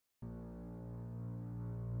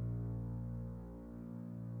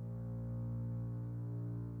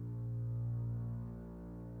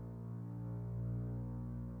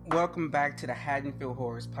Welcome back to the Haddonfield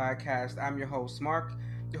Horrors podcast. I'm your host, Mark,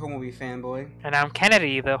 the horror movie fanboy. And I'm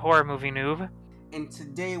Kennedy, the horror movie noob. And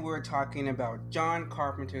today we're talking about John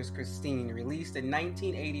Carpenter's Christine, released in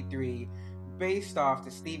 1983, based off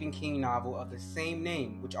the Stephen King novel of the same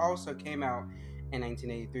name, which also came out in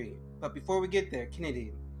 1983. But before we get there,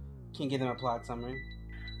 Kennedy, can you give them a plot summary?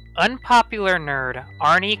 Unpopular nerd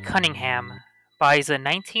Arnie Cunningham buys a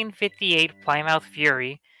 1958 Plymouth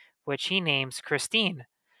Fury, which he names Christine.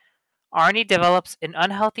 Arnie develops an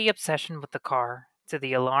unhealthy obsession with the car, to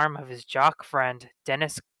the alarm of his jock friend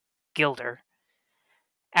Dennis Gilder.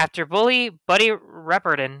 After bully Buddy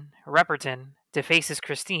Repperton defaces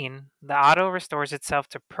Christine, the auto restores itself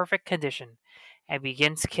to perfect condition and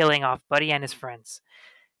begins killing off Buddy and his friends.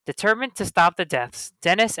 Determined to stop the deaths,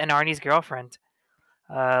 Dennis and Arnie's girlfriend,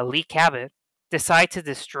 Lee Cabot, decide to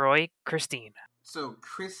destroy Christine. So,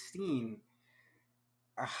 Christine,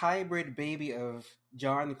 a hybrid baby of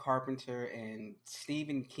John Carpenter and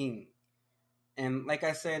Stephen King. And like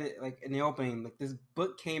I said, like in the opening, like this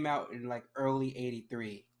book came out in like early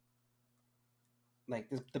 '83. Like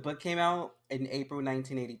the book came out in April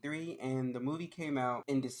 1983, and the movie came out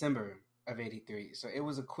in December of '83. So it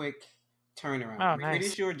was a quick turnaround. Oh, I'm nice.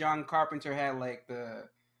 pretty sure John Carpenter had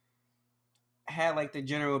the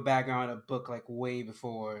general background of the book like way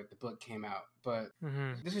before the book came out. But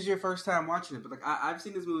This was your first time watching it. But like I've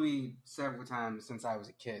seen this movie several times since I was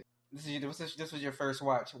a kid. This was your first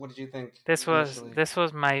watch. What did you think? This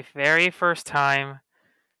was my very first time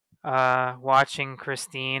watching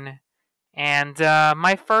Christine, and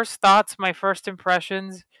my first thoughts, my first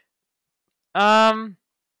impressions.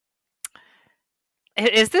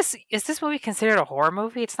 Is this movie considered a horror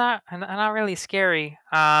movie? It's not really scary.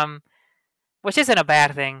 Which isn't a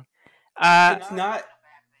bad thing. It's not.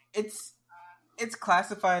 It's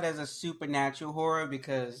classified as a supernatural horror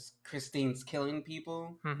because Christine's killing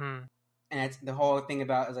people, and it's the whole thing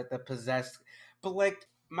about is like the possessed. But like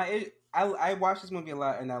I watch this movie a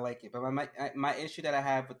lot and I like it. But my issue that I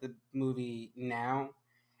have with the movie now,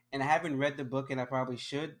 and I haven't read the book and I probably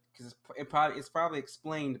should because it's probably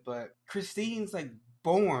explained. But Christine's like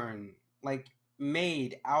born, like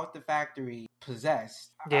made out the factory,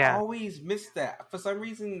 possessed. Yeah. I always missed that for some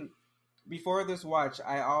reason. Before this watch,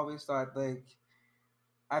 I always thought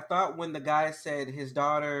I thought when the guy said his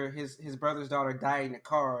brother's daughter died in a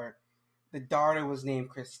car, the daughter was named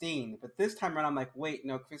Christine. But this time around, I'm like, wait,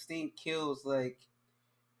 no, Christine kills, like,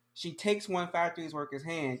 she takes one factory worker's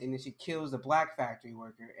hand and then she kills the black factory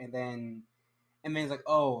worker. And then it's like,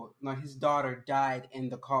 oh, no, his daughter died in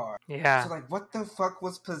the car. Yeah. So, like, what the fuck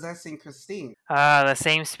was possessing Christine? The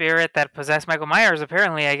same spirit that possessed Michael Myers,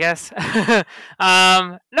 apparently, I guess.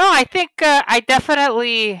 No, I think I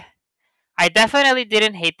definitely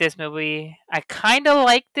didn't hate this movie. I kind of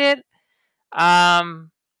liked it, but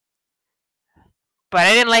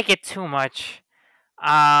I didn't like it too much.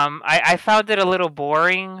 I found it a little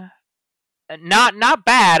boring. Not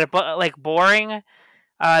bad, but like boring.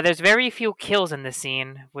 There's very few kills in the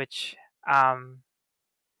scene, which I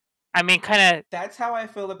mean, kind of. That's how I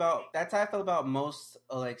feel about most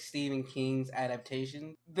like Stephen King's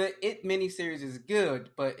adaptation. The It miniseries is good,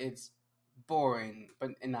 but it's boring,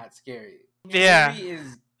 and not scary. Yeah. Carrie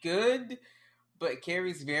is good, but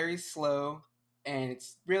Carrie's very slow, and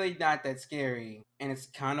it's really not that scary, and it's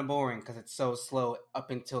kind of boring because it's so slow up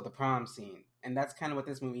until the prom scene, and that's kind of what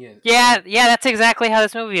this movie is. Yeah, that's exactly how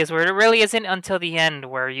this movie is. Where it really isn't until the end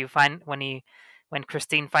where you find when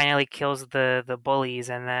Christine finally kills the bullies,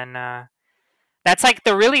 and then that's like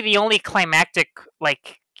the only climactic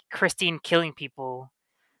like Christine killing people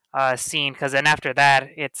scene. Because then after that,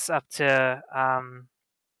 it's up to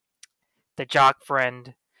the jock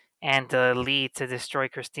friend and the lead to destroy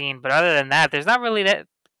Christine. But other than that, there's not really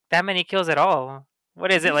that many kills at all.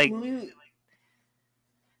 What is it like?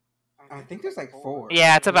 I think there's like 4.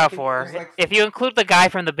 Yeah, it's about 4. Like, if you include the guy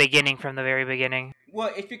from the very beginning.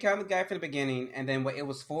 Well, if you count the guy from the beginning, and then it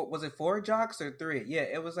was 4. Was it 4 jocks or 3? Yeah,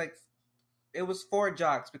 it was 4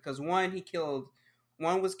 jocks because one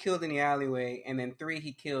was killed in the alleyway, and then 3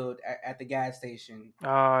 he killed at the gas station.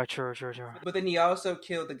 Oh, true. But then he also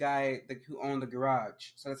killed the guy who owned the garage.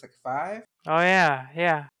 So that's like 5? Oh, yeah.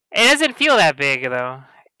 It doesn't feel that big, though.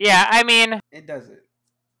 Yeah, I mean... It doesn't.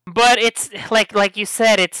 But it's, like you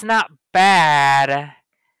said, it's not bad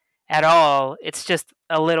at all. It's just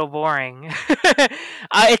a little boring.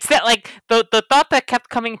 It's that, like, the thought that kept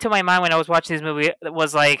coming to my mind when I was watching this movie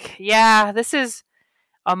was like, yeah, this is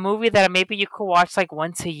a movie that maybe you could watch like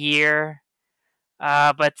once a year,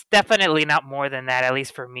 but it's definitely not more than that, at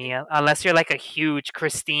least for me, unless you're like a huge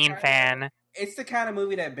Christine fan. It's the kind of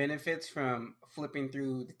movie that benefits from flipping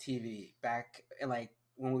through the TV back like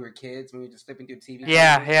when we were kids, when we were just flipping through TV.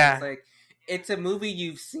 Yeah. It's like, it's a movie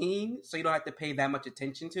you've seen, so you don't have to pay that much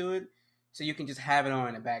attention to it, so you can just have it on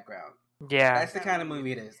in the background. Yeah. That's the kind of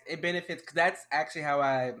movie it is. It benefits, because that's actually how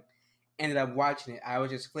I ended up watching it. I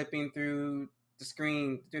was just flipping through the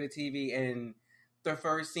screen, through the TV, and the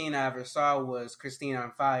first scene I ever saw was Christine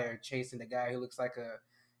on fire chasing the guy who looks like a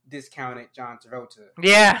discounted John Travolta.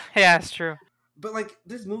 Yeah, it's true. But like,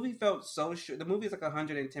 this movie felt so short. The movie is like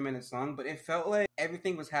 110 minutes long, but it felt like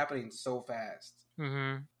everything was happening so fast.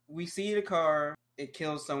 Mm-hmm. We see the car, it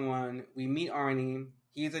kills someone. We meet Arnie.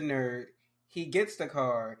 He's a nerd. He gets the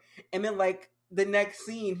car, and then like the next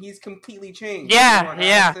scene, he's completely changed.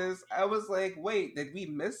 Yeah. I was like, wait, did we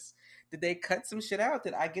miss? Did they cut some shit out?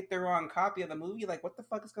 Did I get the wrong copy of the movie? Like, what the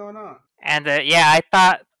fuck is going on? And I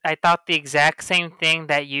thought the exact same thing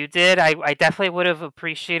that you did. I definitely would have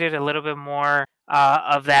appreciated a little bit more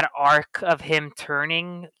of that arc of him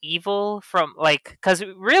turning evil from, like, because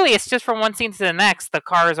really it's just from one scene to the next. The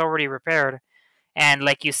car is already repaired, and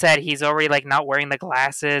like you said, he's already like not wearing the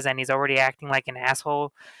glasses, and he's already acting like an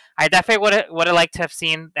asshole. I definitely would have liked to have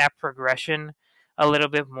seen that progression a little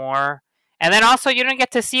bit more. And then also, you don't get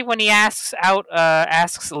to see when he asks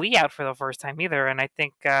Lee out for the first time either, and I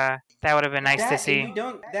think that would have been nice to see. And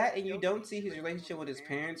you don't see his relationship with his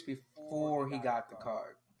parents before he got the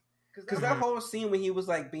card. Because that whole scene when he was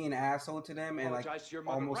like being an asshole to them and like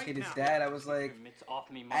almost hit his dad, I was like,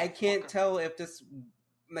 I can't tell if this,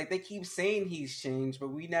 like, they keep saying he's changed, but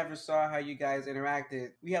we never saw how you guys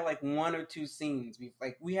interacted. We had like one or two scenes.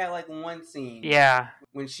 We had like one scene. Yeah.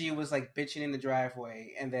 When she was like bitching in the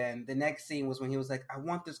driveway, and then the next scene was when he was like, I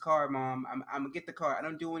want this car, Mom. I'm gonna get the car. I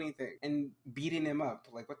don't do anything. And beating him up.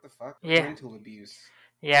 Like, what the fuck? Yeah. Mental abuse.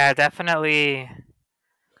 Yeah, definitely.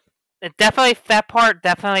 That part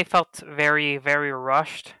definitely felt very, very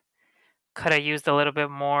rushed. Could have used a little bit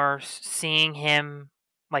more seeing him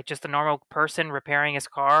like just a normal person repairing his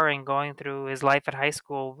car and going through his life at high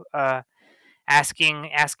school, asking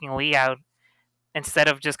Lee out, instead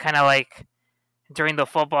of just kind of like during the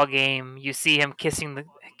football game you see him kissing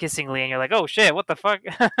Lee and you're like, oh shit, what the fuck.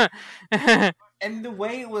 And the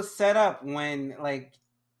way it was set up when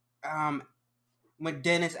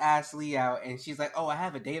Dennis asked Lee out and she's like, oh, I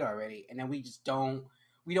have a date already, and then we don't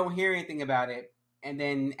hear anything about it, and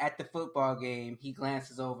then at the football game he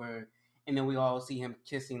glances over and then we all see him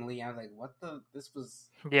kissing Lee. I was like, what the? This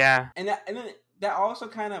was... Yeah. And then that also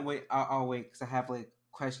kind of... Wait, I'll wait because I have like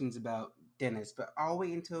questions about Dennis, but I'll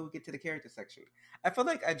wait until we get to the character section. I feel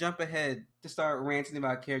like I jump ahead to start ranting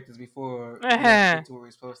about characters before we get to where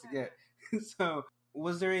we're supposed to get. So,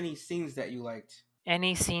 was there any scenes that you liked?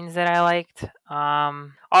 Any scenes that I liked?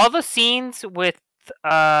 All the scenes with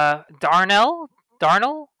Darnell?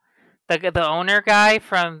 The owner guy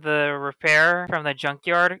from the repair, from the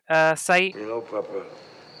junkyard site. You know, Papa,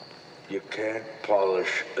 you can't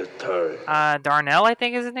polish a turd. Darnell, I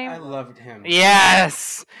think is his name. I loved him.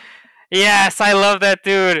 Yes, I love that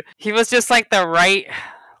dude. He was just like the right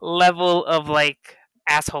level of like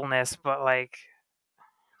assholeness, but like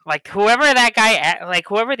whoever that guy, like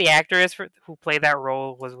whoever the actor is who played that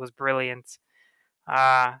role was brilliant.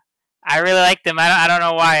 I really liked him. I don't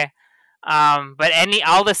know why. But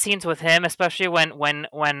all the scenes with him, especially when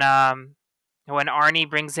Arnie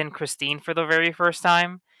brings in Christine for the very first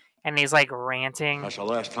time, and he's like ranting. That's the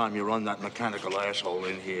last time you run that mechanical asshole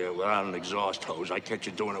in here without an exhaust hose. I catch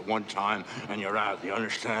you doing it one time, and you're out. You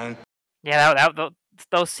understand? Yeah,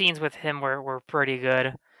 those scenes with him were pretty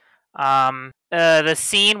good. The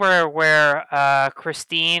scene where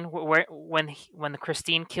Christine, when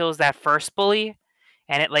Christine kills that first bully,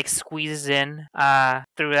 and it like squeezes in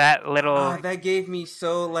through that little... that gave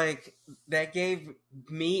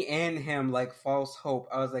me and him like false hope.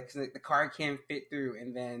 I was like, the car can't fit through,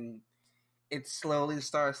 and then it slowly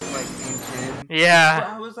starts to like inch in. Yeah.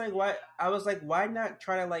 So I was like, why not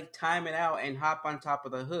try to like time it out and hop on top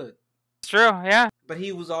of the hood? It's true, yeah. But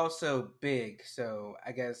he was also big, so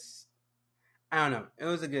I guess, I don't know. It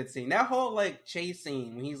was a good scene. That whole like chase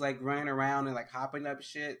scene when he's like running around and like hopping up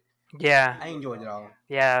shit. Yeah, I enjoyed it all.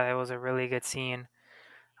 Yeah, it was a really good scene.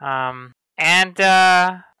 And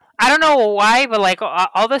I don't know why, but like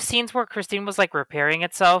all the scenes where Christine was like repairing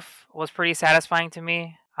itself was pretty satisfying to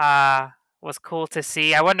me. Was cool to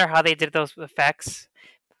see. I wonder how they did those effects.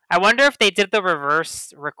 I wonder if they did the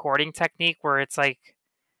reverse recording technique where it's like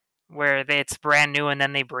it's brand new and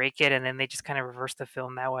then they break it and then they just kind of reverse the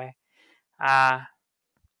film that way. I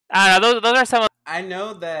don't know. Those are some of... I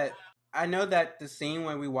know that the scene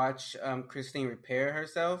when we watch Christine repair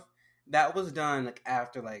herself, that was done like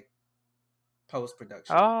after like post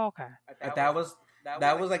production. Oh, okay. That was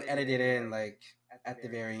like edited in like at the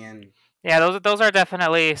very end. Yeah, those are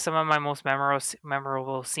definitely some of my most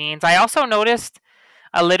memorable scenes. I also noticed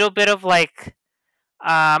a little bit of like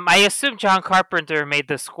I assume John Carpenter made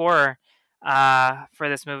the score for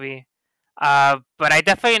this movie. But I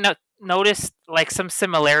definitely noticed like some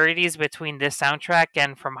similarities between this soundtrack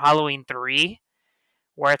and from Halloween 3,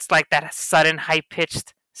 where it's like that sudden high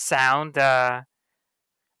pitched sound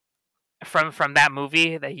from that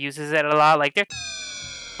movie that uses it a lot. Like there,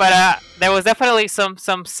 but there was definitely some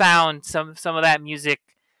sound, some of that music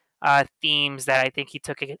themes that I think he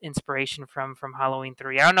took inspiration from Halloween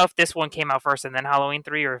 3. I don't know if this one came out first and then Halloween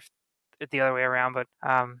 3, or if the other way around, but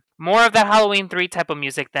more of that Halloween 3 type of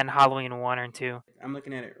music than Halloween 1 or 2. I'm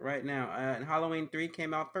looking at it right now. And Halloween 3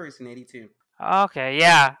 came out first in '82. Okay,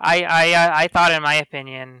 yeah, I thought, in my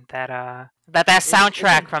opinion, that that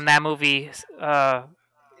soundtrack from that movie it's a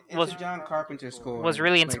John Carpenter score. Was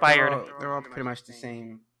really inspired. Like, they're all pretty much the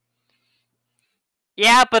same.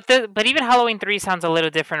 Yeah, but even Halloween 3 sounds a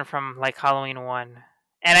little different from like Halloween 1.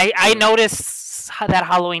 And I noticed that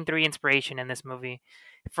Halloween 3 inspiration in this movie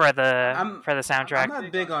for the soundtrack. I'm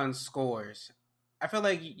not big on scores. I feel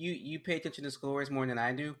like you pay attention to scores more than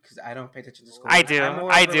I do, because I don't pay attention to scores. I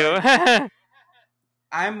do.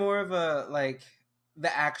 I'm more of a like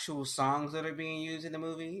the actual songs that are being used in the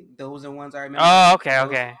movie. Those are ones I remember. Oh,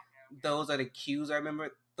 okay. Those are the cues I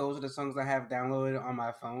remember. Those are the songs I have downloaded on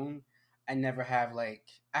my phone. I never have I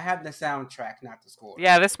have the soundtrack, not the score.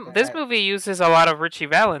 Yeah, this movie uses a lot of Richie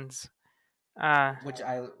Valens, which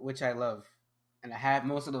I love, and I have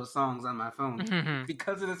most of those songs on my phone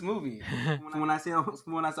because of this movie. when I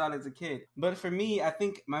saw it as a kid. But for me, I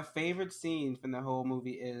think my favorite scene from the whole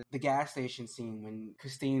movie is the gas station scene when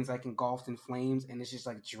Christine's like engulfed in flames and it's just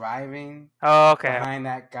like driving. Oh, okay. Behind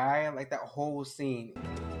that guy, like that whole scene.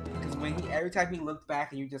 When every time he looked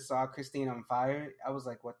back and you just saw Christine on fire, I was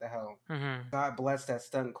like, what the hell? God bless that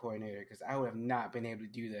stunt coordinator, because I would have not been able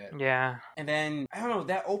to do that. Yeah. And then, I don't know,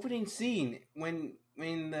 that opening scene when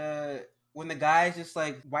the guy's just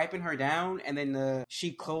like wiping her down and then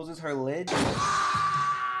she closes her lid.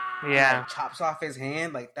 Yeah. Like, chops off his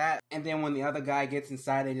hand like that. And then when the other guy gets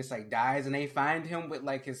inside, they just like dies, and they find him with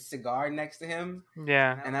like his cigar next to him.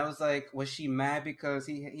 Yeah. And I was like, was she mad because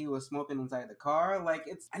he was smoking inside the car? Like,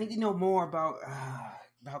 I need to know more about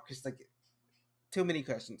just like too many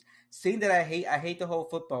questions. Scene that I hate the whole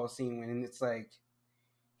football scene when it's like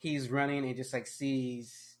he's running and just like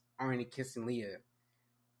sees Arnie kissing Leah.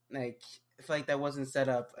 Like, I feel like that wasn't set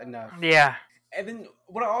up enough. Yeah. And then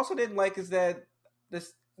what I also didn't like is that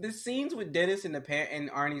the scenes with Dennis and and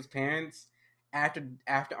Arnie's parents after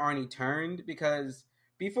Arnie turned, because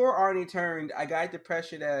before Arnie turned, I got the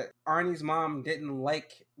pressure that Arnie's mom didn't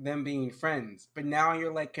like them being friends, but now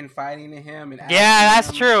you're like confiding in him and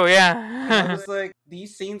that's true. Yeah. And I was like,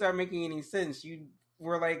 these scenes aren't making any sense. You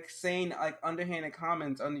were like saying like underhanded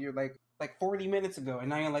comments under your like 40 minutes ago, and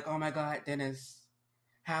now you're like, oh my god, Dennis.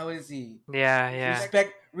 How is he? Yeah.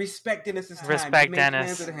 Respect Dennis's time. Respect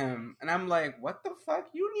Dennis. Plans with him. And I'm like, what the fuck?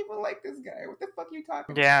 You don't even like this guy. What the fuck are you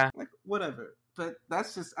talking about? Like, whatever. But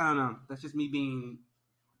that's just, I don't know. That's just me being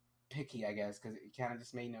picky, I guess, because it kind of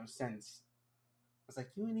just made no sense. It's like,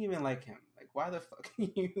 you didn't even like him. Like, why the fuck are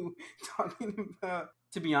you talking about?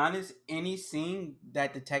 To be honest, any scene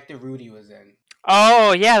that Detective Rudy was in.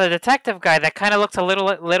 Oh, yeah, the detective guy that kind of looks a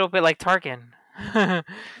little bit like Tarkin.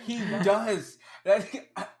 He does.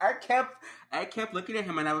 I kept looking at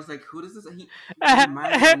him and I was like, who does this? He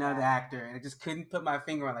reminded me of another actor, and I just couldn't put my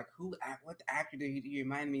finger on like what actor do you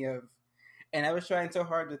remind me of? And I was trying so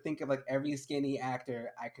hard to think of like every skinny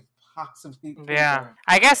actor I could possibly think of.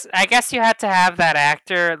 I guess you had to have that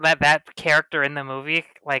actor, that character in the movie.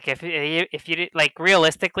 Like if you did, like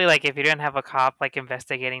realistically, like if you didn't have a cop like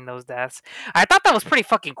investigating those deaths, I thought that was pretty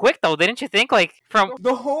fucking quick though, didn't you think? Like from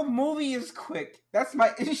the whole movie is quick. That's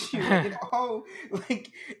my issue.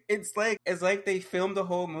 It's like they filmed the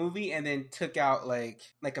whole movie and then took out like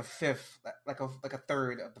a fifth, like a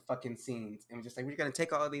third of the fucking scenes, and just like, we're gonna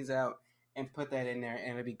take all of these out and put that in there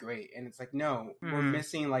and it'll be great. And it's like, no, we're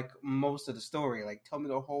missing like most of the story. Like, tell me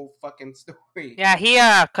the whole fucking story.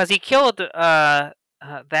 Yeah, cause he killed that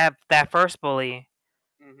first bully.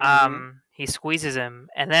 He squeezes him,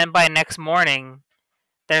 and then by next morning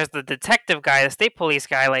there's the detective guy, the state police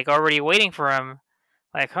guy, like already waiting for him.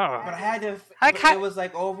 Like, oh. But I had to. It was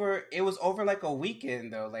like over. It was over like a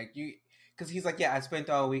weekend though. Like because he's like, yeah, I spent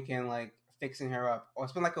all weekend like fixing her up, or I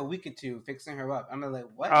spent like a week or two fixing her up. I'm like,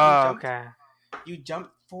 what? Oh, okay. You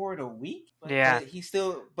jumped forward a week? Yeah.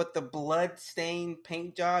 But the blood stained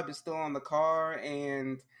paint job is still on the car,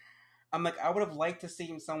 and I'm like, I would have liked to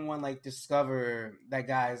see someone like discover that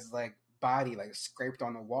guy's like body like scraped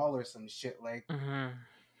on the wall or some shit. Like,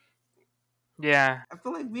 Yeah. I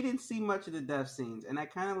feel like we didn't see much of the death scenes, and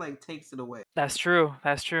that kind of like takes it away. That's true.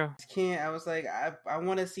 I was like, I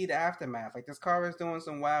want to see the aftermath. Like, this car is doing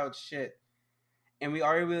some wild shit, and we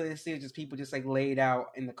already really see just people just like laid out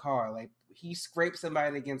in the car. Like, he scraped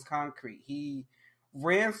somebody against concrete. He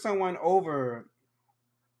ran someone over,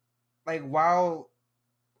 like while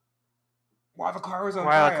the car was on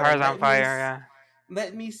fire. While the car's on fire, yeah.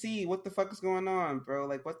 Let me see what the fuck is going on, bro.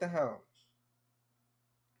 Like, what the hell?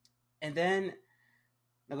 And then,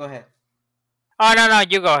 no, go ahead. Oh, no,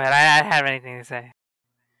 you go ahead. I didn't have anything to say.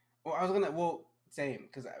 Well, same,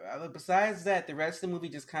 because besides that, the rest of the movie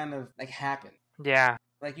just kind of like happened. Yeah.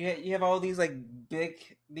 Like, you have all these like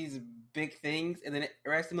big things, and then the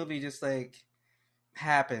rest of the movie just like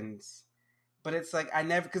happens. But it's like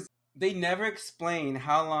because they never explain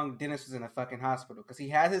how long Dennis was in a fucking hospital, because he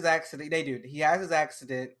has his accident. He has his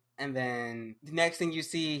accident, and then the next thing you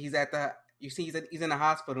see, he's in the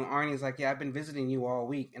hospital, and Arnie's like, "Yeah, I've been visiting you all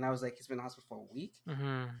week," and I was like, "He's been in the hospital for a week?"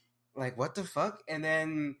 Mm-hmm. Like, what the fuck? And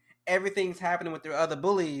then everything's happening with their other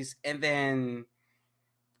bullies, and then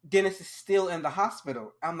Dennis is still in the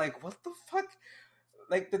hospital. I'm like, what the fuck?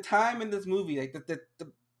 Like, the time in this movie, like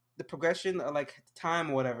the progression of like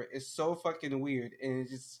time or whatever is so fucking weird, and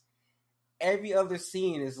it's just every other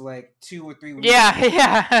scene is like 2 or 3 weeks.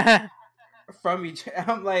 Yeah. From each.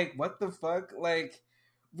 I'm like, what the fuck? Like,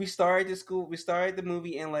 we started the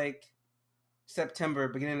movie in like September,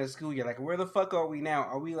 beginning of the school year. Like, where the fuck are we now?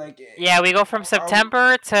 Are we like... Yeah, we go from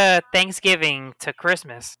September to Thanksgiving to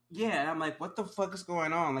Christmas. Yeah, and I'm like, what the fuck is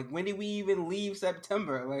going on? Like, when did we even leave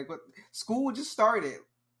September? Like, what? School just started.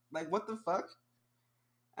 Like, what the fuck?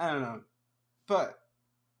 I don't know. But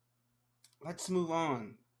let's move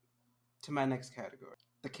on to my next category.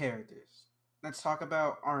 The characters. Let's talk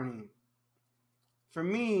about Arnie. For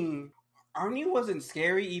me, Arnie wasn't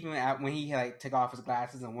scary even when he like took off his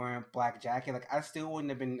glasses and wearing a black jacket. Like, I still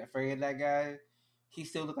wouldn't have been afraid of that guy. He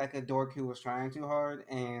still looked like a dork who was trying too hard,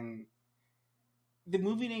 and the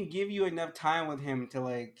movie didn't give you enough time with him to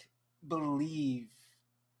like believe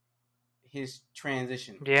his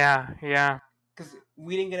transition. Yeah. Because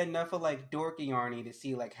we didn't get enough of like dorky Arnie to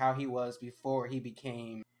see like how he was before he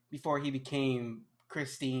became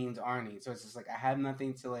Christine's Arnie. So it's just like, I have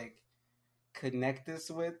nothing to like connect this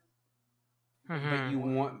with.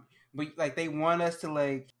 Mm-hmm. But they want us to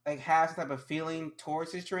like have some type of feeling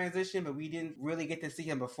towards his transition, but we didn't really get to see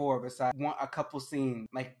him before. Besides a couple scenes,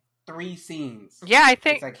 like 3 scenes. Yeah, I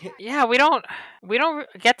think. We don't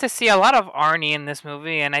get to see a lot of Arnie in this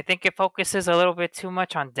movie, and I think it focuses a little bit too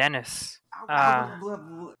much on Dennis.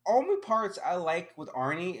 Only parts I like with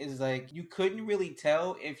Arnie is like you couldn't really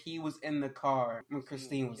tell if he was in the car when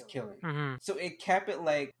Christine was killing. Mm-hmm. So it kept it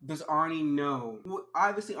like, does Arnie know?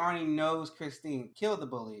 Obviously, Arnie knows Christine killed the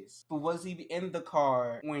bullies, but was he in the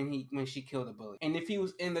car when she killed the bully? And if he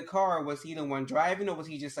was in the car, was he the one driving, or was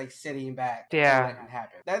he just like sitting back? Yeah, and letting it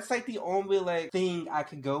happen? That's like the only like thing I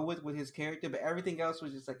could go with his character, but everything else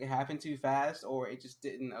was just like it happened too fast, or it just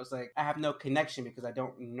didn't. I was like, I have no connection because I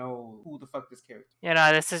don't know who the fuck this character. You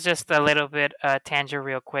know, this is just a little bit tangent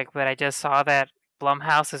real quick, but I just saw that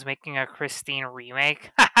Blumhouse is making a Christine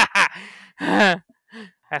remake. That's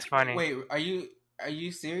funny. Wait, are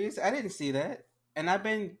you serious? I didn't see that, and I've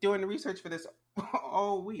been doing the research for this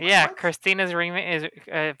all week. Yeah, what? Christina's remake is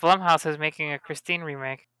Blumhouse is making a Christine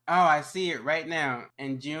remake. Oh, I see it right now.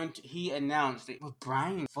 In June, he announced it with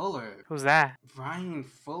Brian Fuller. Who's that? Brian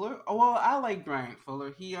Fuller? Oh, well, I like Brian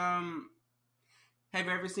Fuller. He have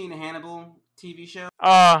you ever seen the Hannibal TV show?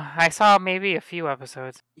 Oh, I saw maybe a few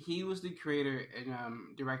episodes. He was the creator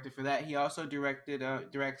and director for that. He also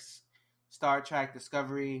directs Star Trek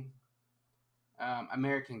Discovery,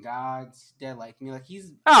 American Gods, Dead Like Me. Like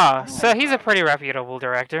he's he's a pretty reputable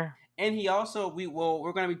director. And he also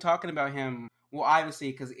we're going to be talking about him. Well, obviously,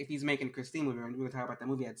 because if he's making a Christine movie, we're going to talk about that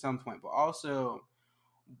movie at some point. But also,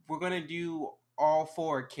 we're going to do all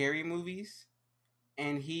 4 Carrie movies,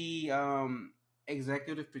 and he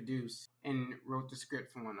executive produced and wrote the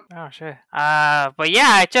script for one of them. Oh shit. But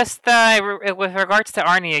yeah, just with regards to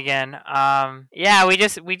Arnie again. Yeah, we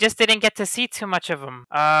just didn't get to see too much of him.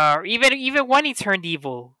 Even when he turned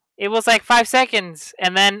evil, it was like 5 seconds,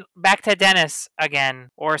 and then back to Dennis again,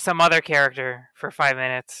 or some other character for 5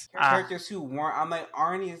 minutes. Characters who weren't. I'm like,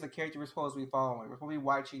 Arnie is the character we're supposed to be following. We're probably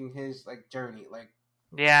watching his like journey. Like,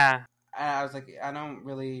 yeah. I was like, I'm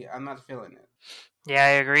not feeling it. Yeah, I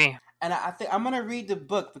agree. And I think I'm gonna read the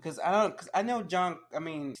book because I know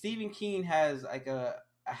Stephen King has like a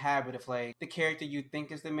habit of like the character you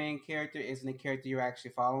think is the main character isn't the character you're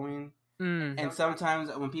actually following. And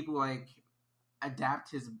sometimes when people like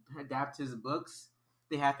adapt his books,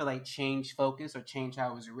 they have to like change focus or change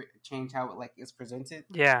how it like is presented.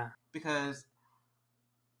 Yeah. Because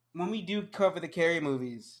when we do cover the Carrie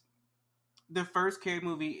movies, the first Carrie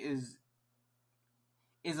movie is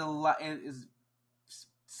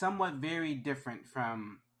somewhat very different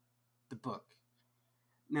from the book.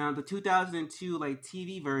 Now, the 2002 like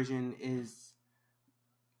TV version is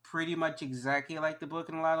pretty much exactly like the book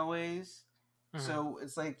in a lot of ways. Mm-hmm. So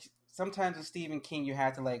it's like sometimes with Stephen King, you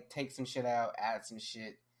have to like take some shit out, add some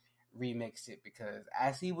shit, remix it, because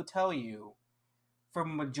as he would tell you, for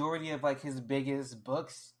majority of like his biggest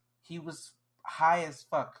books, he was high as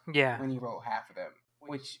fuck when he wrote half of them.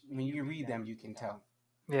 Which when you read them, you can tell.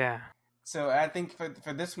 Yeah. So I think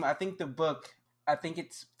for this one, I think the book, I think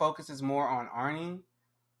it focuses more on Arnie,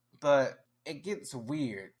 but it gets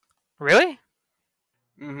weird. Really?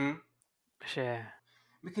 Mm-hmm. Yeah.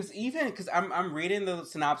 Because I'm reading the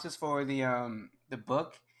synopsis for the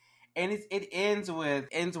book, and it ends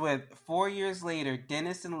with 4 years later,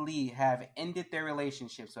 Dennis and Lee have ended their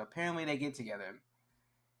relationship. So apparently they get together.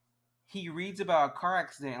 He reads about a car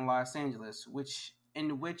accident in Los Angeles,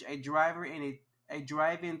 in which a driver and a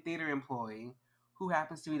drive-in theater employee, who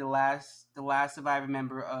happens to be the last surviving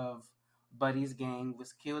member of Buddy's gang,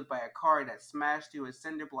 was killed by a car that smashed through a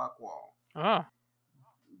cinder block wall. Oh.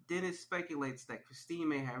 Dennis speculates that Christine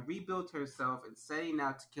may have rebuilt herself and setting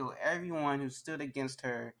out to kill everyone who stood against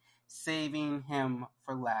her, saving him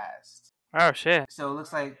for last. Oh shit! So it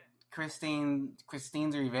looks like Christine's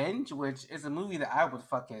Revenge, which is a movie that I would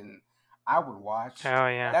watch. Oh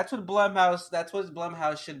yeah. That's what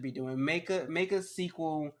Blumhouse should be doing. Make a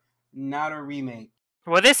sequel, not a remake.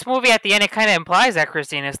 Well, this movie at the end, it kind of implies that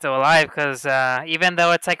Christine is still alive, because even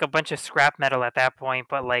though it's like a bunch of scrap metal at that point,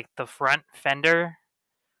 but like the front fender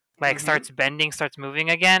starts bending, starts moving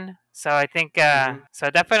again. So I think so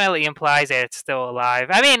it definitely implies that it's still alive.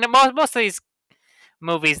 I mean, most of these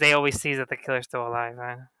movies, they always see that the killer's still alive.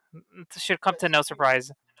 It should come to no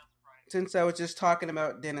surprise. Since I was just talking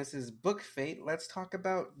about Dennis's book fate, let's talk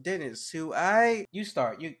about Dennis. You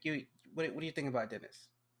start. What do you think about Dennis?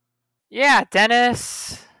 Yeah,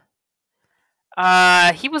 Dennis.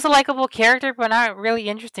 He was a likable character, but not really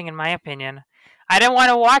interesting in my opinion. I didn't want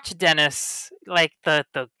to watch Dennis like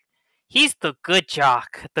he's the good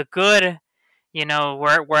jock, the good,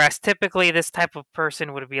 whereas typically this type of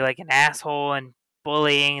person would be like an asshole and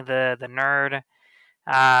bullying the nerd.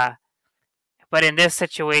 But in this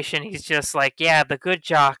situation, he's just like, yeah, the good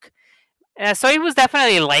jock. So he was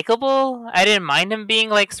definitely likable. I didn't mind him being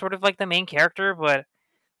like sort of like the main character, but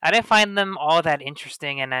I didn't find them all that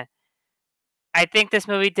interesting. And I think this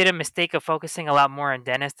movie did a mistake of focusing a lot more on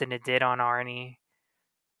Dennis than it did on Arnie.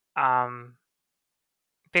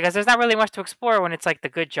 Because there's not really much to explore when it's like the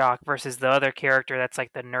good jock versus the other character that's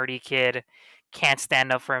like the nerdy kid, can't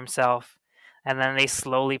stand up for himself, and then they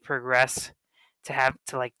slowly progress to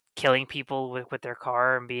like killing people with their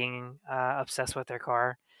car and being obsessed with their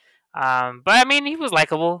car. But I mean, he was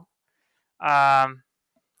likable. I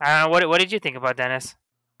don't know. What did you think about Dennis?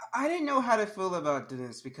 I didn't know how to feel about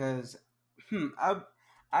Dennis because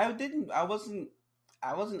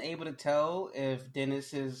I wasn't able to tell if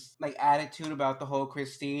Dennis's like attitude about the whole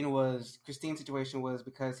Christine situation was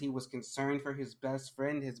because he was concerned for his best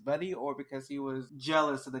friend, his buddy, or because he was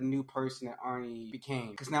jealous of the new person that Arnie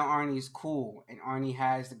became. Because now Arnie's cool and Arnie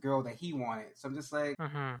has the girl that he wanted. So I'm just like,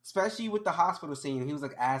 especially with the hospital scene, he was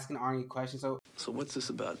like asking Arnie questions. So what's this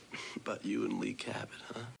about you and Lee Cabot,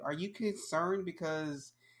 huh? Are you concerned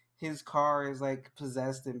because his car is like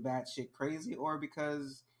possessed and batshit crazy, or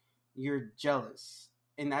because you're jealous?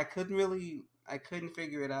 And I couldn't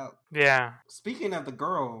figure it out. Yeah. Speaking of the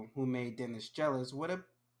girl who made Dennis jealous, what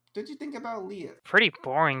did you think about Leah? Pretty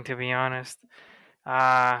boring, to be honest.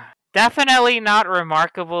 Definitely not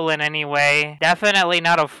remarkable in any way. Definitely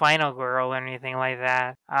not a final girl or anything like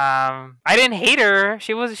that. I didn't hate her.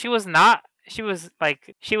 She wasn't not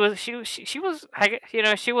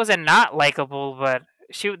likable, but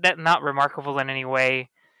not remarkable in any way.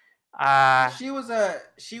 She was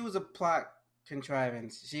a plot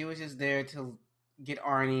contrivance. She was just there to get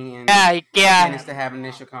Arnie and Dennis to have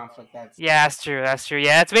initial conflict. That's true.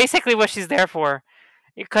 Yeah, it's basically what she's there for.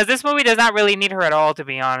 Because this movie does not really need her at all, to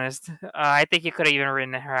be honest. I think you could have even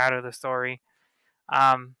written her out of the story.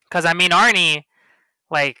 Because I mean, Arnie,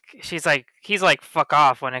 he's like fuck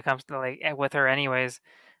off when it comes to with her, anyways.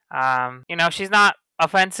 She's not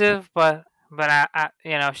offensive, but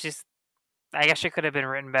she's. I guess she could have been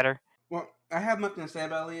written better. Well, I have nothing to say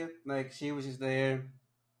about Leah. She was just there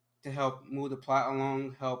to help move the plot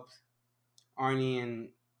along, help Arnie and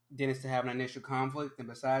Dennis to have an initial conflict, and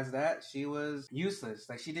besides that, she was useless.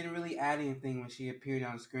 Like, she didn't really add anything when she appeared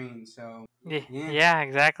on screen. So yeah,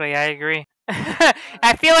 exactly. I agree.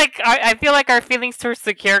 I feel like our feelings towards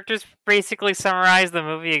the characters basically summarize the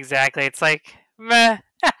movie exactly. It's like meh.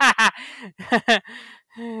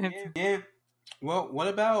 Yeah. Well, what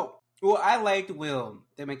about? Well, I liked Will,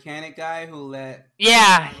 the mechanic guy who let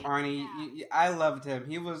Arnie. I loved him.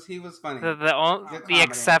 He was funny.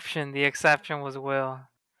 The exception was Will.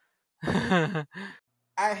 I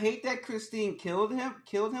hate that Christine killed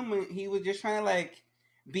him when he was just trying to like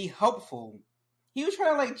be helpful. He was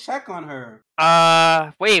trying to like check on her.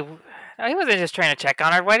 Wait, he wasn't just trying to check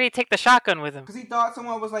on her. Why did he take the shotgun with him? Because he thought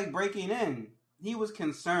someone was like breaking in. He was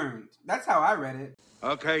concerned. That's how I read it.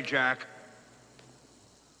 Okay, Jack.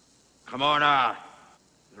 Come on out.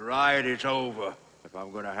 The riot is over. If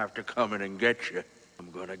I'm gonna have to come in and get you,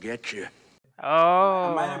 I'm gonna get you.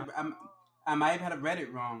 Oh. I might have read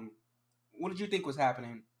it wrong. What did you think was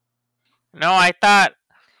happening? No, I thought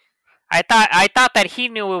that he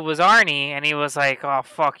knew it was Arnie, and he was like, "Oh,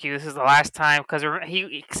 fuck you! This is the last time." Because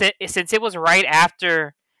since it was right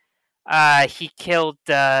after he killed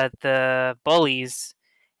the bullies,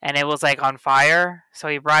 and it was like on fire, so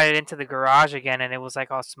he brought it into the garage again, and it was like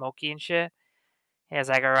all smoky and shit. He was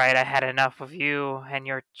like, "All right, I had enough of you and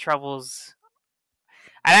your troubles."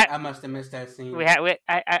 I must have missed that scene.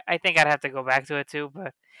 I think I'd have to go back to it too,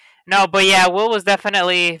 but no, but yeah, Will was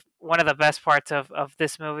definitely one of the best parts of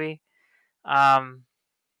this movie. You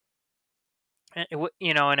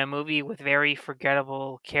know, in a movie with very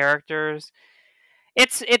forgettable characters,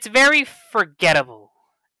 it's very forgettable,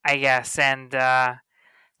 I guess, and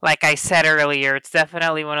like I said earlier, it's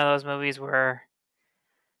definitely one of those movies where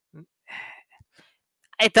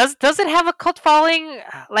it does it have a cult following?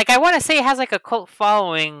 Like, I want to say it has like a cult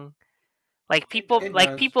following. Like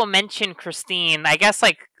people mention Christine. I guess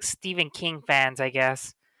like Stephen King fans. I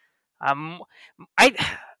guess. I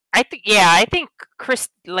think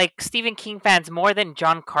Stephen King fans more than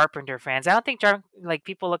John Carpenter fans. I don't think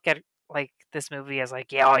people look at like this movie as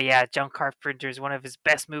like, yeah, oh yeah, John Carpenter is one of his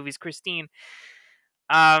best movies, Christine.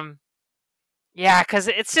 Yeah, because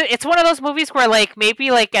it's one of those movies where like maybe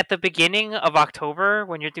like at the beginning of October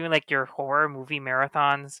when you're doing like your horror movie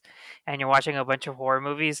marathons and you're watching a bunch of horror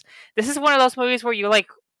movies, this is one of those movies where you like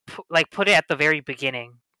put it at the very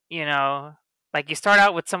beginning. You know, like you start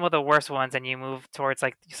out with some of the worst ones and you move towards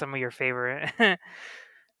like some of your favorite.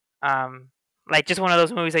 Like just one of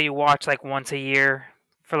those movies that you watch like once a year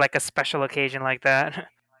for like a special occasion like that.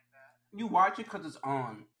 You watch it because it's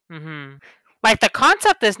on. Mm-hmm. Like the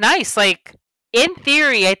concept is nice. Like in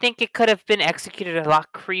theory, I think it could have been executed a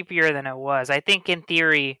lot creepier than it was. I think in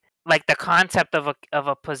theory, like the concept of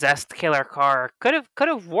a possessed killer car could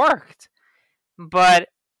have worked, but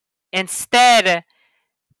instead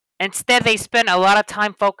they spent a lot of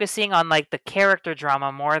time focusing on like the character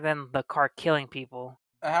drama more than the car killing people.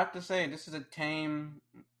 I have to say, this is a tame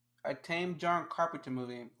John Carpenter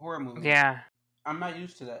horror movie. Yeah, I'm not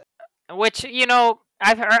used to that. Which, you know,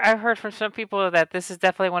 I've heard from some people that this is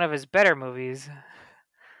definitely one of his better movies.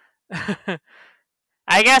 I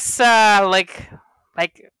guess like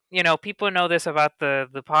you know, people know this about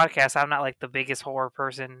the podcast. I'm not like the biggest horror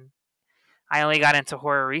person. I only got into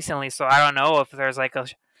horror recently, so I don't know if there's like a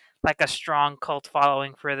strong cult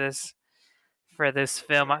following for this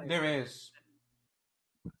film. There is.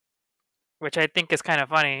 Which I think is kind of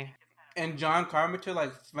funny. And John Carpenter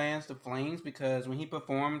like fans the flames because when he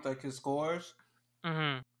performed like his scores,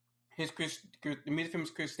 the music from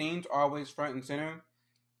Christine's always front and center.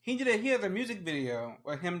 He has a music video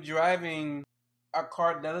of him driving a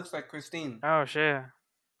car that looks like Christine. Oh shit!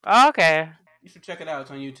 Oh, okay. You should check it out.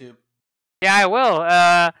 It's on YouTube. Yeah, I will.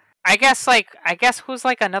 I guess who's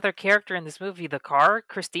like another character in this movie? The car,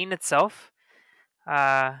 Christine itself. Well,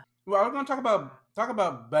 I was gonna talk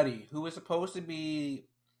about Buddy, who was supposed to be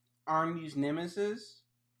Arnie's nemesis,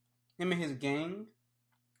 him and his gang.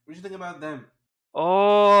 What do you think about them?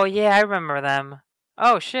 Oh yeah, I remember them.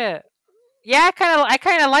 Oh shit. Yeah, I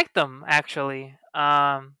kind of like them actually.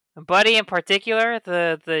 Buddy in particular,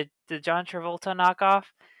 the John Travolta knockoff.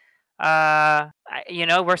 You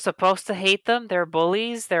know, we're supposed to hate them. They're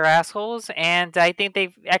bullies. They're assholes, and I think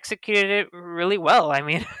they've executed it really well. I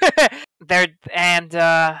mean, their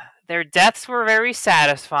deaths were very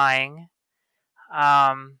satisfying.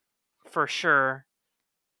 For sure.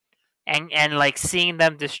 And like seeing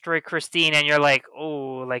them destroy Christine, and you're like,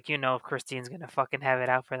 oh, like, you know, Christine's gonna fucking have it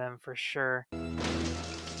out for them for sure.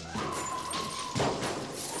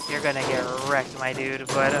 You're gonna get wrecked, my dude.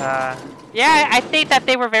 But yeah, I think that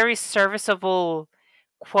they were very serviceable,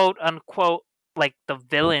 quote unquote, like the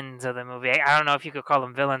villains of the movie. I don't know if you could call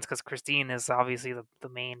them villains because Christine is obviously the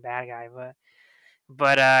main bad guy,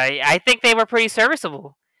 but I think they were pretty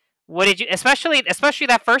serviceable. What did you, especially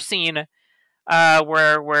that first scene,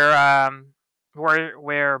 where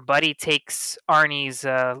Buddy takes Arnie's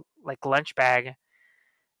like lunch bag,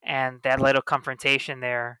 and that little confrontation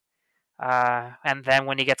there, and then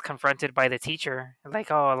when he gets confronted by the teacher, like,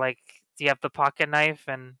 oh, like, do you have the pocket knife?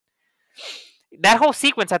 And that whole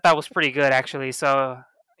sequence I thought was pretty good, actually. So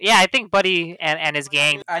yeah, I think Buddy and his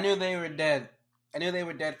gang. I knew they were dead. I knew they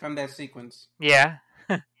were dead from that sequence. Yeah.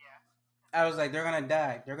 I was like, they're gonna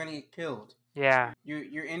die. They're gonna get killed. Yeah.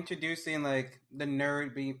 You're introducing like the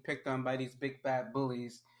nerd being picked on by these big bad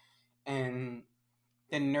bullies, and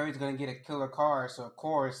the nerd's gonna get a killer car, so of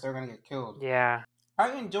course they're gonna get killed. Yeah.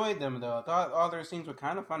 I enjoyed them though. I thought all their scenes were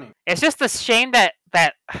kind of funny. It's just a shame that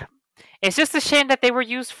it's just a shame that they were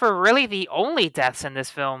used for really the only deaths in this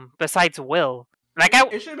film besides Will. Like,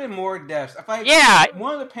 it should have been more deaths. I thought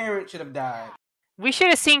one of the parents should have died. We should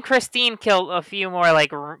have seen Christine kill a few more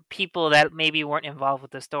like people that maybe weren't involved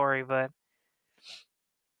with the story, but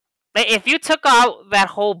if you took out that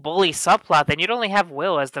whole bully subplot, then you'd only have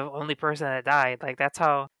Will as the only person that died. Like, that's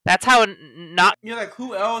how not. You're like,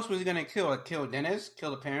 who else was he gonna kill? Like, kill Dennis?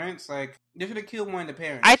 Kill the parents? Like, they should have killed one of the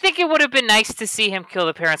parents. I think it would have been nice to see him kill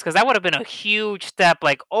the parents, because that would have been a huge step.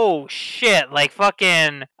 Like, oh shit! Like,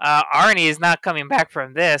 fucking Arnie is not coming back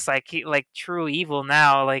from this. Like, true evil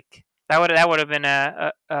now. Like, that would have been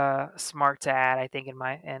a smart to add. I think in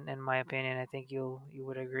my opinion, I think you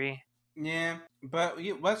would agree. Yeah, but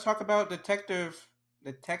let's talk about Detective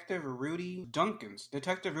Rudy Junkins.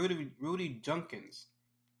 Detective Rudy Junkins.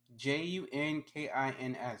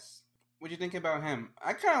 Junkins. What do you think about him?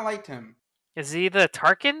 I kind of liked him. Is he the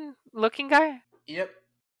Tarkin looking guy? Yep.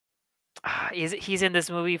 He's in this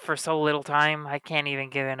movie for so little time. I can't even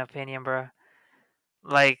give an opinion, bro.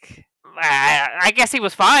 Like, I guess he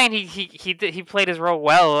was fine. He played his role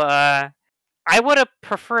well. I would have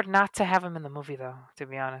preferred not to have him in the movie, though, to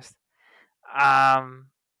be honest. I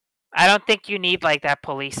don't think you need like that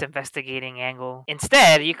police investigating angle.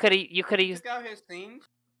 Instead, you could have used. Take out his scenes.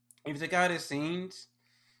 If you take out his scenes,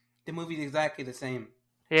 the movie's exactly the same.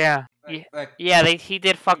 Yeah, he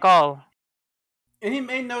did fuck all. And he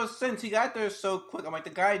made no sense. He got there so quick. I'm like, the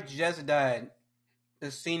guy just died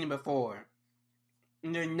the scene before.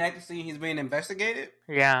 And the next scene, he's being investigated.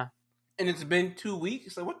 Yeah. And it's been 2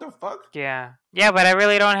 weeks. So what the fuck? Yeah, but I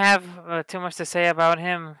really don't have too much to say about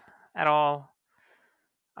him at all.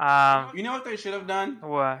 You know what they should have done?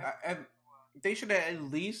 What? They should have at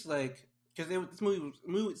least like, because this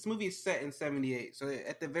movie is set in 78, so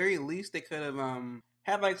at the very least they could have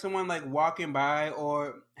had like someone like walking by,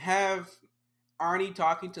 or have Arnie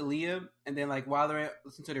talking to Leah, and then like while they're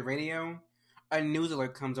listening to the radio, a news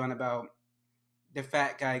alert comes on about the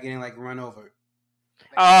fat guy getting like run over.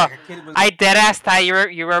 I deadass thought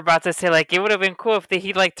you were about to say like it would have been cool if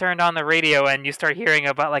he like turned on the radio and you start hearing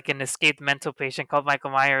about like an escaped mental patient called Michael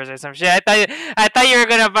Myers or some shit. I thought you were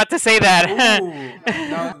about to say that. Ooh,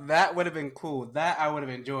 no, that would have been cool. That I would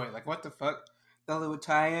have enjoyed. Like, what the fuck? The little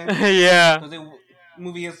tie-in. Yeah. Because the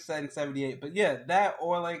movie is set in 78, but yeah, that,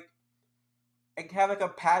 or like have like a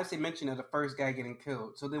passive mention of the first guy getting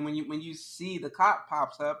killed. So then when you see the cop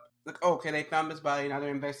pops up, like, okay, they found this body, now they're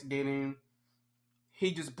investigating.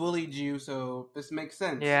 He just bullied you, so this makes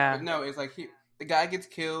sense. Yeah. But no, it's like the guy gets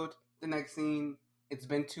killed. The next scene, it's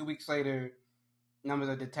been 2 weeks later. Now there's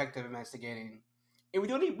a detective investigating, and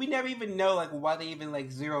we never even know like why they even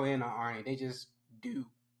like zero in on Arnie. They just do.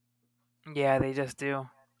 Yeah, they just do.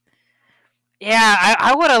 Yeah,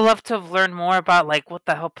 I would have loved to have learned more about like what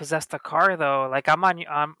the hell possessed the car though. Like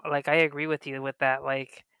like I agree with you with that.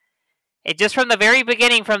 Like, it just from the very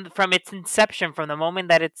beginning, from its inception, from the moment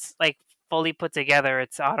that it's like fully put together,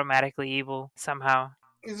 it's automatically evil somehow.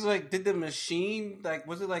 It's like, did the machine, like,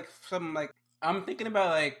 was it like something like, I'm thinking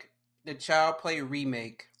about like the Child Play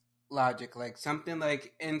remake logic, like something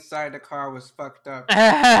like inside the car was fucked up.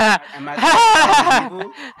 That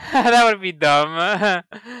would be dumb.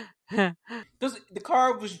 The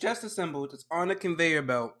car was just assembled. It's on a conveyor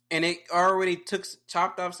belt, and it already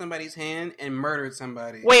chopped off somebody's hand and murdered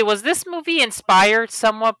somebody. Wait, was this movie inspired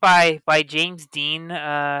somewhat by James Dean?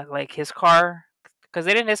 Like his car, because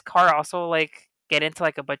didn't his car also like get into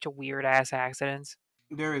like a bunch of weird ass accidents?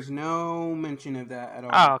 There is no mention of that at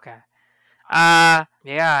all. Oh, okay.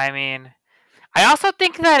 Yeah. I mean, I also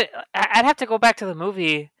think that I'd have to go back to the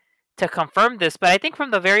movie to confirm this, but I think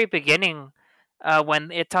from the very beginning,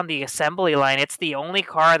 when it's on the assembly line, it's the only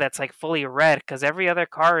car that's like fully red, because every other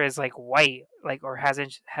car is like white, like, or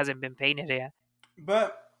hasn't been painted yet.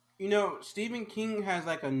 But You know, Stephen King has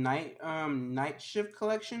like a night shift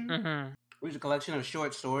collection, which is a collection of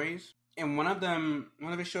short stories. And one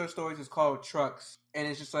of his short stories is called Trucks, and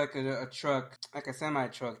it's just like a truck, like a semi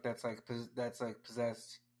truck that's like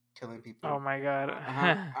possessed, killing people. Oh my god!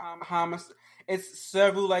 It's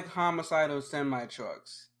several like homicidal semi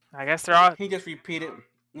trucks. I guess they're all. He just repeated,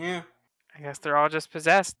 yeah. I guess they're all just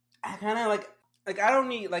possessed. I kind of like I don't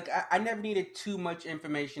need I never needed too much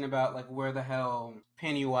information about like where the hell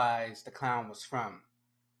Pennywise the clown was from.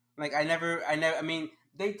 Like I mean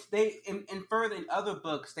they in further in other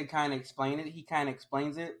books they kind of explain it. He kind of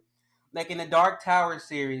explains it. Like in the Dark Tower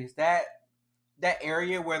series, that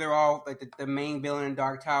area where they're all like the main villain in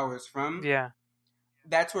Dark Tower is from. Yeah.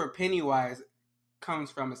 That's where Pennywise comes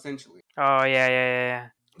from essentially. Oh yeah.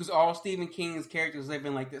 Because all Stephen King's characters live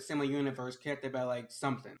in like the similar universe, charactered by like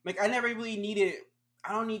something. Like I never really needed.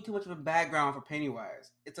 I don't need too much of a background for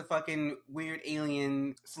Pennywise. It's a fucking weird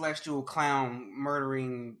alien celestial clown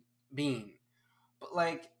murdering being. But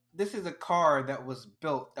like this is a car that was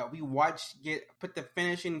built that we watched put the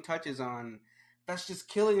finishing touches on. That's just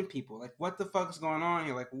killing people. Like, what the fuck is going on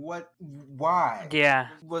here? Like, what? Why? Yeah.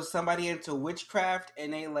 Was somebody into witchcraft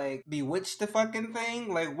and they, like, bewitched the fucking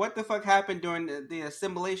thing? Like, what the fuck happened during the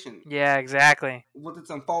assimilation? Yeah, exactly. Was it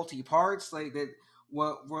some faulty parts? Like,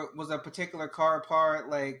 what was a particular car part?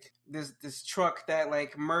 Like, this truck that,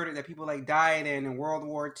 like, murdered, that people, like, died in World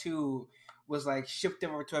War II was, like, shipped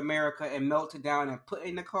over to America and melted down and put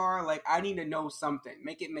in the car? Like, I need to know something.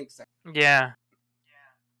 Make it make sense. Yeah.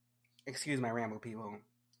 Excuse my ramble, people.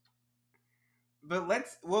 But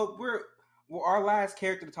our last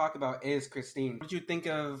character to talk about is Christine. What did you think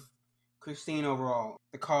of Christine overall?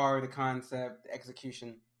 The car, the concept, the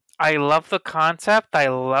execution. I love the concept. I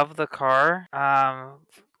love the car.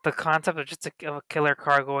 The concept of just a killer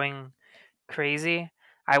car going crazy.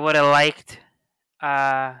 I would have liked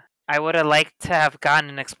to have gotten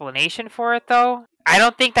an explanation for it, though. I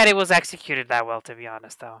don't think that it was executed that well, to be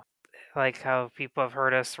honest, though. Like how people have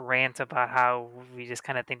heard us rant about how we just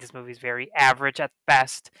kind of think this movie is very average at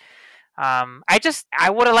best. I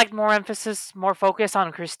would have liked more emphasis, more focus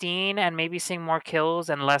on Christine, and maybe seeing more kills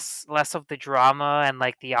and less of the drama and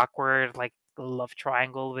like the awkward like love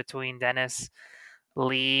triangle between Dennis,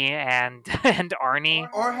 Lee, and Arnie.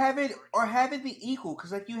 Or have it be equal,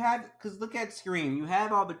 because look at Scream, you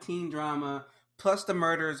have all the teen drama plus the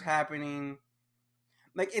murders happening.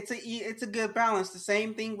 Like it's a good balance. The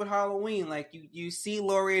same thing with Halloween. Like you see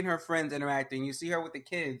Laurie and her friends interacting. You see her with the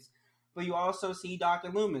kids, but you also see Dr.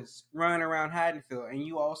 Loomis running around Haddonfield, and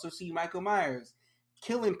you also see Michael Myers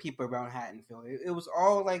killing people around Haddonfield. It was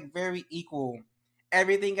all like very equal.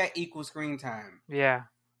 Everything got equal screen time. Yeah.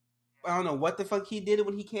 I don't know what the fuck he did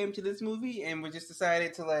when he came to this movie, and we just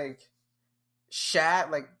decided to like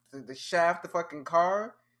shaft the fucking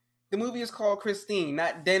car. The movie is called Christine,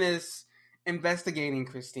 not Dennis investigating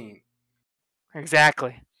Christine.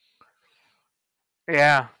 Exactly.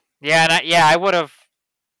 Yeah. I would have.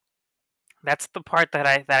 That's the part that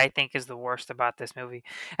I think is the worst about this movie,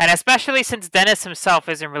 and especially since Dennis himself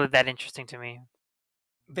isn't really that interesting to me.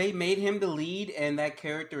 They made him the lead, and that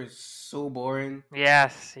character is so boring.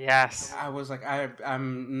 Yes. I was like,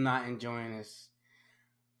 I'm not enjoying this.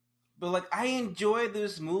 But like, I enjoy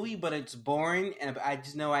this movie, but it's boring, and I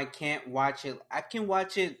just know I can't watch it. I can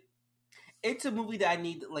watch it. It's a movie that I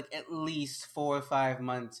need like at least 4 or 5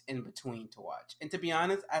 months in between to watch. And to be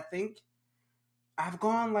honest, I think I've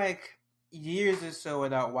gone like years or so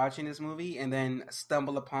without watching this movie, and then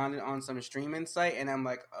stumble upon it on some streaming site, and I'm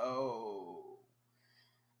like, oh,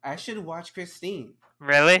 I should watch Christine.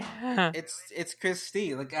 Really? It's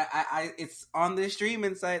Christine. Like I it's on the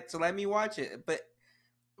streaming site, so let me watch it. But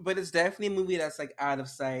it's definitely a movie that's like out of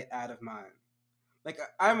sight, out of mind. Like,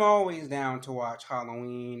 I'm always down to watch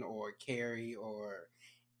Halloween or Carrie or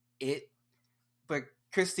It. But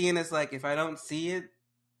Christine is like, if I don't see it,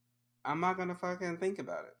 I'm not going to fucking think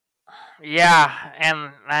about it. Yeah,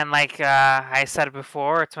 and like I said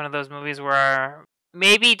before, it's one of those movies where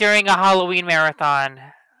maybe during a Halloween marathon,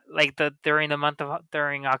 like during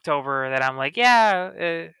October, that I'm like, yeah,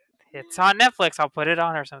 it's on Netflix, I'll put it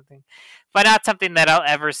on or something. But not something that I'll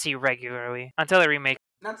ever see regularly until they remake.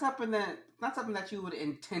 Not something that you would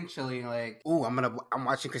intentionally like. Ooh, I'm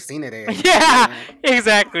watching Christine today. Yeah,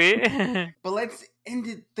 exactly. But let's end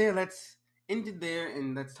it there.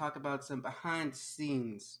 And let's talk about some behind the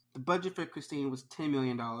scenes. The budget for Christine was $10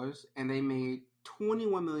 million, and they made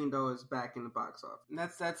 $21 million back in the box office. And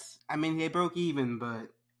that's. I mean, they broke even, but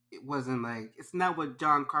it wasn't like, it's not what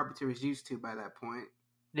John Carpenter is used to by that point.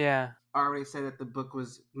 Yeah. I already said that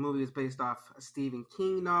the movie is based off a Stephen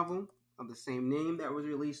King novel of the same name that was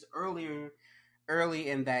released earlier early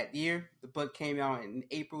in that year. The book came out in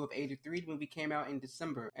April of 83. The movie came out in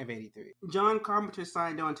December of 83. John Carpenter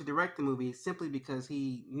signed on to direct the movie simply because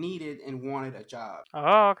he needed and wanted a job.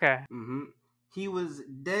 Oh, okay. Mm-hmm. He was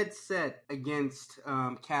dead set against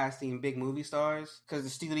casting big movie stars because the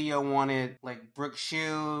studio wanted like Brooke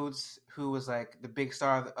Shields, who was like the big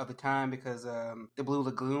star of the time because the Blue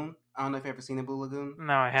Lagoon. I don't know if you've ever seen the Blue Lagoon.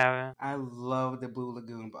 No, I haven't. I love the Blue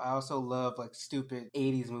Lagoon, but I also love like stupid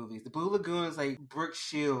 80s movies. The Blue Lagoon is like Brooke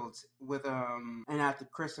Shields with and after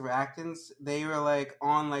Christopher Atkins. They were like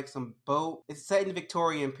on like some boat. It's set in the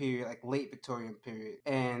Victorian period, like late Victorian period.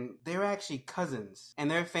 And they were actually cousins. And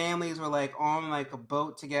their families were like on like a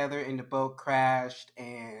boat together and the boat crashed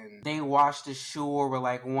and they washed ashore with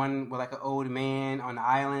like an old man on the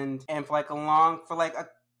island. And for a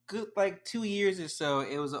good like 2 years or so,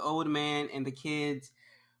 it was an old man and the kids,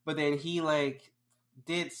 but then he like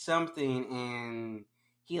did something and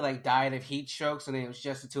he like died of heat stroke, so then it was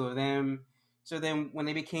just the two of them. So then when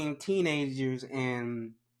they became teenagers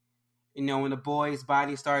and when the boy's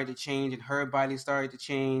body started to change and her body started to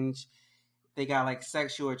change, they got like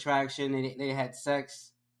sexual attraction and they had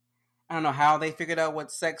sex. I don't know how they figured out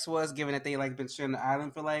what sex was, given that they like been sharing the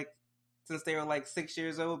island for like since they were like 6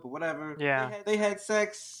 years old, but whatever. Yeah. They had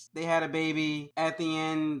sex. They had a baby. At the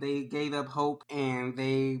end, they gave up hope and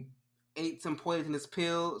they ate some poisonous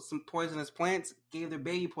pills, some poisonous plants, gave their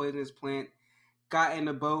baby poisonous plant, got in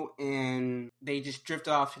a boat, and they just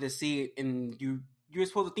drifted off to the sea. And you're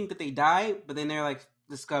supposed to think that they died, but then they're like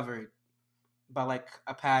discovered by like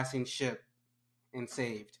a passing ship and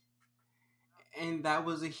saved. And that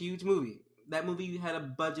was a huge movie. That movie had a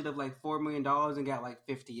budget of like $4 million and got like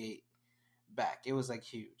 58 back. It was like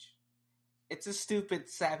huge. It's a stupid,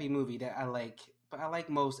 sappy movie that I like, but I like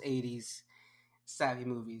most 80s sappy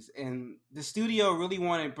movies. And the studio really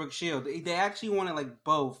wanted Brooke Shields. They actually wanted like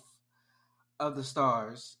both of the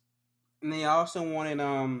stars. And they also wanted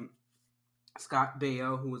Scott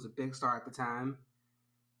Baio, who was a big star at the time.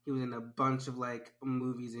 He was in a bunch of like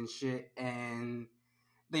movies and shit. And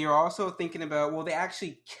they were also thinking about, they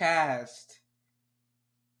actually cast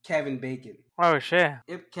Kevin Bacon. Oh shit!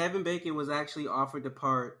 If Kevin Bacon was actually offered the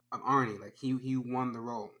part of Arnie, like he won the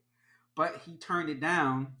role, but he turned it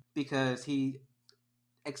down because he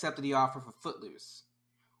accepted the offer for Footloose,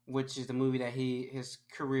 which is the movie that his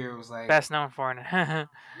career was like best known for.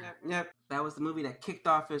 Yep. That was the movie that kicked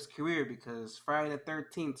off his career because Friday the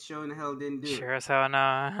 13th sure in the hell didn't do it. Sure as hell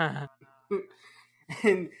no.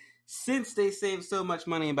 And since they saved so much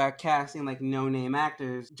money by casting like no-name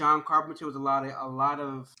actors, John Carpenter was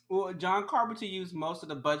John Carpenter used most of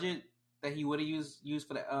the budget that he would have used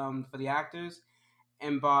for the actors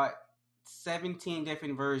and bought 17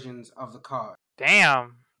 different versions of the car.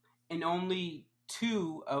 Damn. And only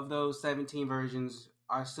 2 of those 17 versions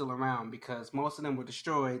are still around because most of them were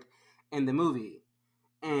destroyed in the movie.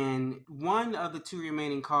 And one of the 2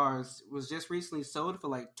 remaining cars was just recently sold for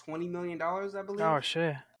like $20 million, I believe. Oh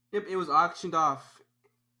shit. Yep, it was auctioned off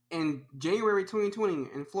in January 2020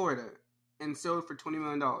 in Florida and sold for $20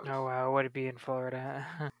 million. Oh wow, would it be in Florida?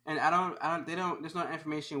 And there's no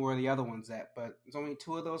information where the other one's at, but there's only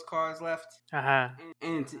 2 of those cars left. Uh-huh.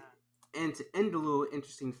 And to end a little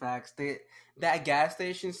interesting facts, that gas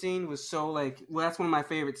station scene was so that's one of my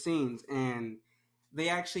favorite scenes, and they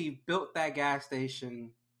actually built that gas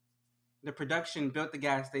station. The production built the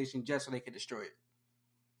gas station just so they could destroy it.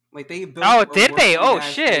 Like they built. Oh, did they? Oh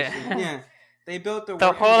shit! Station. Yeah, they built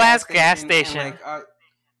the whole ass gas station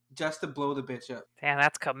just to blow the bitch up. Damn,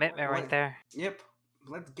 that's commitment right there. Yep.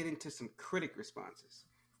 Let's get into some critic responses.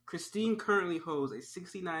 Christine currently holds a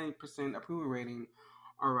 69% approval rating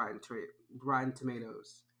on Rotten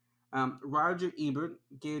Tomatoes. Roger Ebert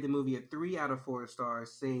gave the movie a 3 out of 4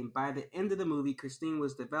 stars, saying by the end of the movie, Christine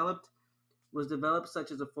was developed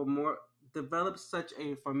such a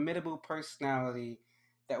formidable personality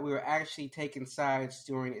that we were actually taking sides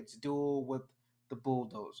during its duel with the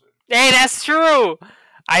bulldozer. Hey, that's true!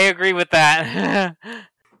 I agree with that.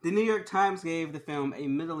 The New York Times gave the film a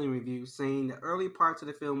middling review, saying the early parts of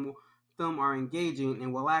the film are engaging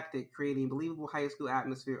and well acted, creating a believable high school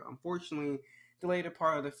atmosphere. Unfortunately, the later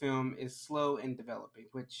part of the film is slow in developing,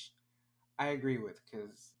 which I agree with,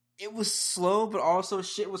 because it was slow, but also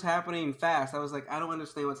shit was happening fast. I was like, I don't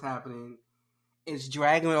understand what's happening. It's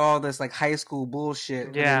dragging with all this like high school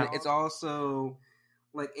bullshit. Yeah. It's also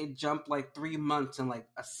like it jumped like 3 months in like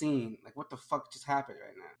a scene. Like what the fuck just happened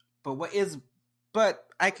right now? But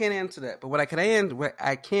I can't answer that. But what I can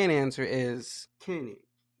answer is, Kenny,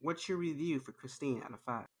 what's your review for Christine out of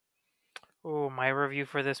 5? Oh, my review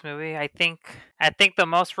for this movie. I think the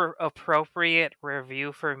most appropriate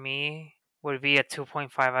review for me would be a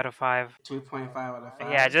 2.5 out of 5. 2.5 out of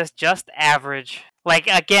 5. Yeah, just average. Like,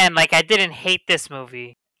 again, like, I didn't hate this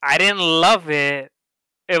movie. I didn't love it.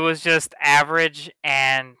 It was just average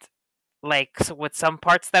and, like, with some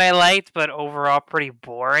parts that I liked, but overall pretty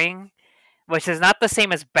boring. Which is not the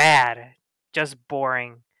same as bad, just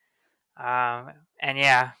boring. And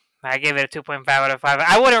yeah, I gave it a 2.5 out of 5.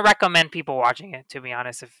 I wouldn't recommend people watching it, to be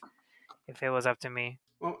honest, if it was up to me.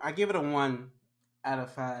 Well, I give it a 1 out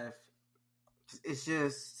of 5. It's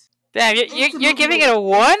just... Damn, you're giving it a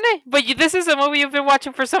 1? But this is a movie you've been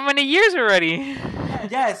watching for so many years already.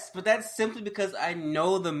 Yes, but that's simply because I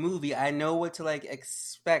know the movie. I know what to, like,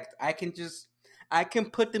 expect. I can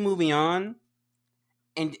put the movie on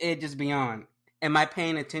and it just be on. Am I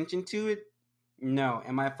paying attention to it? No.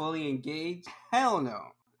 Am I fully engaged? Hell no.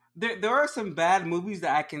 There are some bad movies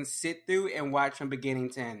that I can sit through and watch from beginning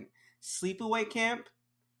to end. Sleepaway Camp,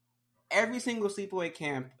 every single Sleepaway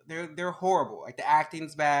Camp, they're horrible. Like, the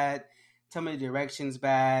acting's bad, some of the direction's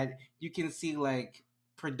bad. You can see, like,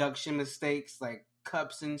 production mistakes, like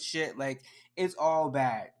cups and shit. Like, it's all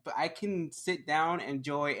bad. But I can sit down,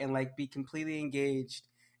 enjoy, and, like, be completely engaged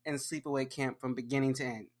in Sleepaway Camp from beginning to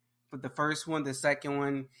end. But the first one, the second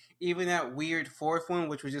one, even that weird fourth one,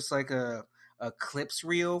 which was just like a clips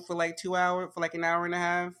reel for like 2 hours, for like an hour and a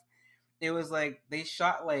half. It was like they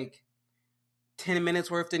shot like 10 minutes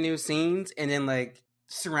worth of new scenes and then like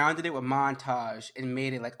surrounded it with montage and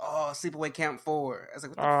made it like, oh, Sleepaway Camp 4. I was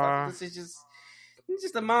like, what the fuck? This is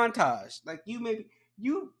just a montage. Like,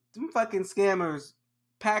 them fucking scammers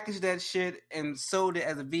packaged that shit and sold it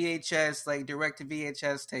as a VHS, like direct to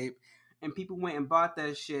VHS tape. And people went and bought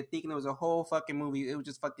that shit thinking it was a whole fucking movie. It was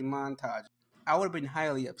just fucking montage. I would have been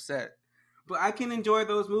highly upset. But I can enjoy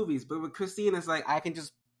those movies. But with Christine, it's like I can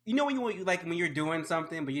just... You know when you like when you're doing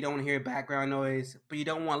something, but you don't hear background noise, but you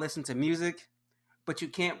don't want to listen to music, but you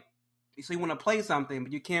can't... So you want to play something,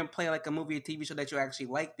 but you can't play like a movie or TV show that you actually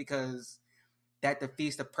like because that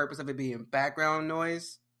defeats the purpose of it being background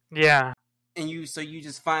noise. Yeah. And you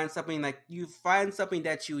just find something like... You find something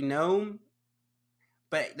that you know...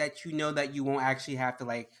 but that you know that you won't actually have to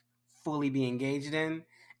like fully be engaged in,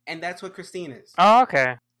 and that's what Christine is. Oh,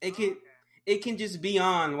 okay. It can just be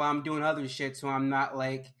on while I'm doing other shit, so I'm not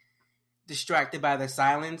like distracted by the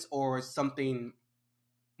silence or something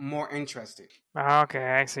more interesting. Oh, okay,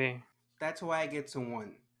 I see. That's why I get to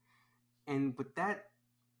 1, and with that,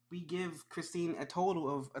 we give Christine a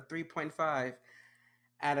total of a 3.5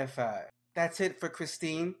 out of 5. That's it for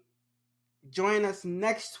Christine. Join us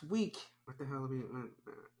next week. What the hell are we...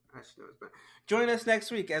 Join us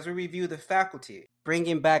next week as we review The Faculty,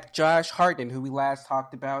 bringing back Josh Hartnett, who we last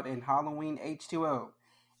talked about in Halloween H2O.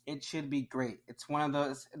 It should be great. It's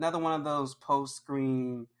another one of those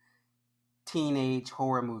post-Scream teenage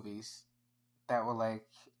horror movies that were like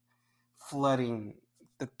flooding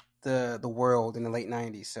the world in the late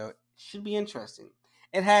 90s. So it should be interesting.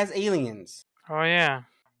 It has aliens. Oh yeah.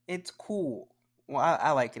 It's cool. Well,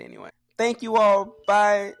 I like it anyway. Thank you all.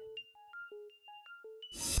 Bye.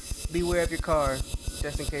 Beware of your car,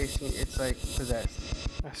 just in case it's like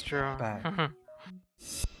possessed. That's true. Bye.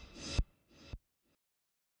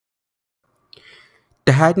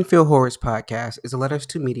 The Haddonfield Horrors Podcast is a Letters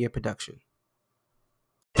to Media production.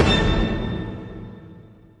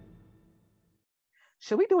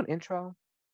 Should we do an intro?